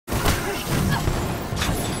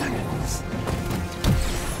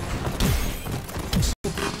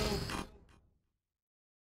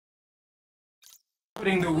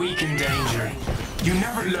Putting the weak in danger. You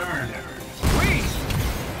never learn. Weak?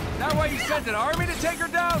 Is that why you sent an army to take her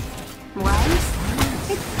down? Right?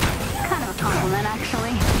 It's kind of a compliment, actually.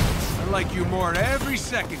 I like you more every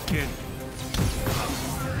second, kid.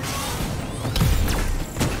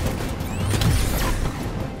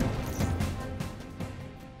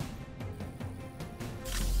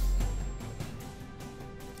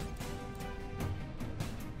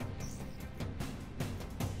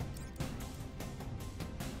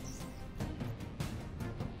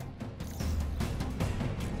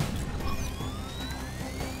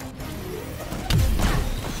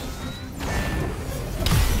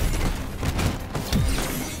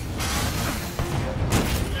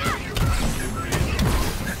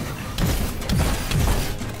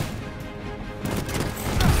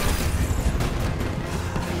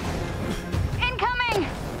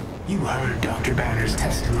 You heard Dr. Banner's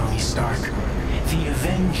testimony, Stark. The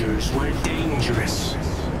Avengers were dangerous.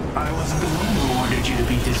 I wasn't the one who ordered you to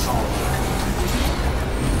be dissolved.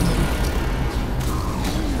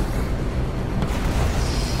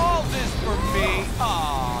 All this for me?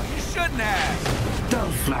 Aw, you shouldn't have.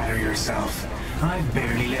 Don't flatter yourself. I've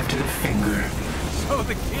barely lifted a finger. So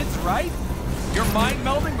the kid's right? You're mind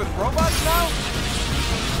melding with robots now?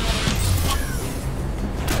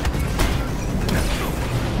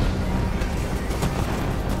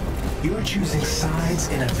 You're choosing sides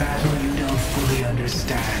in a battle you don't fully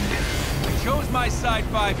understand. I chose my side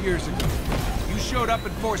 5 years ago. You showed up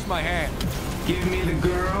and forced my hand. Give me the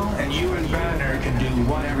girl, and you and Banner can do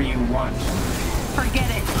whatever you want. Forget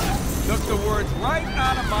it. Took the words right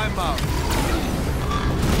out of my mouth.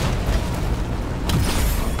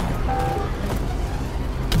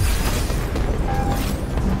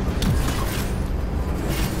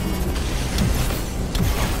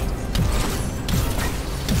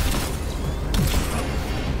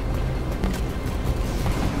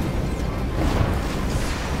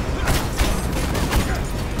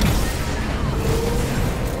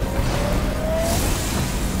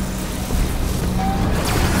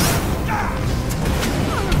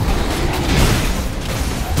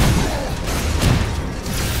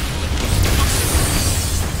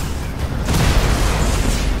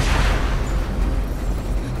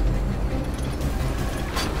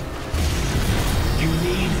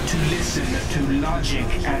 To logic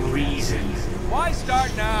and reason. Why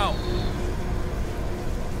start now?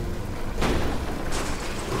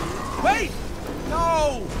 Wait!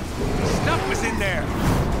 No! The stuff was in there.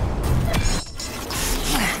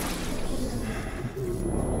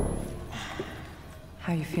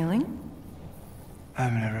 How you feeling?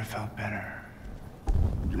 I've never felt better.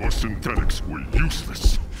 Your synthetics were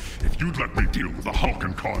useless. If you'd let me deal with the Hulk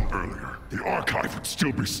and Khan earlier, the Archive would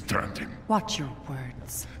still be standing. Watch your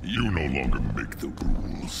words. You no longer make the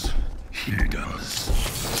rules. He does.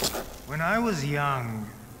 When I was young,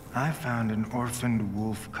 I found an orphaned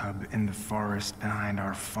wolf cub in the forest behind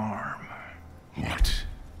our farm. What?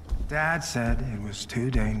 Dad said it was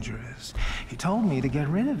too dangerous. He told me to get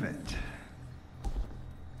rid of it.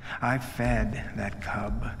 I fed that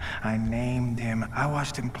cub. I named him. I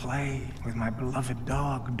watched him play with my beloved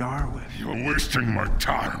dog, Darwin. You're wasting my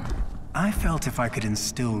time. I felt if I could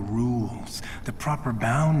instill rules, the proper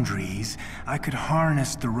boundaries, I could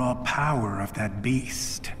harness the raw power of that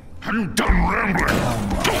beast. Have you done rambling?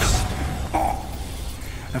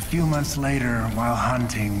 Almost. A few months later, while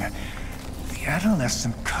hunting, the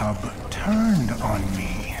adolescent cub turned on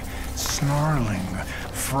me, snarling,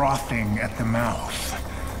 frothing at the mouth.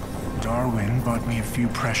 Darwin bought me a few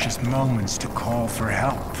precious moments to call for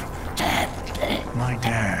help. My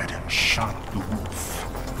dad shot the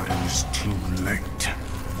wolf, but it was too late.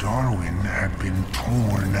 Darwin had been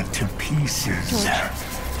torn to pieces. George.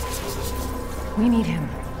 We need him.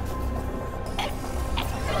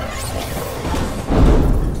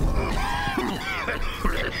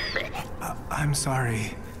 I'm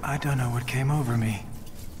sorry. I don't know what came over me.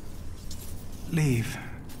 Leave.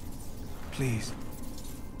 Please.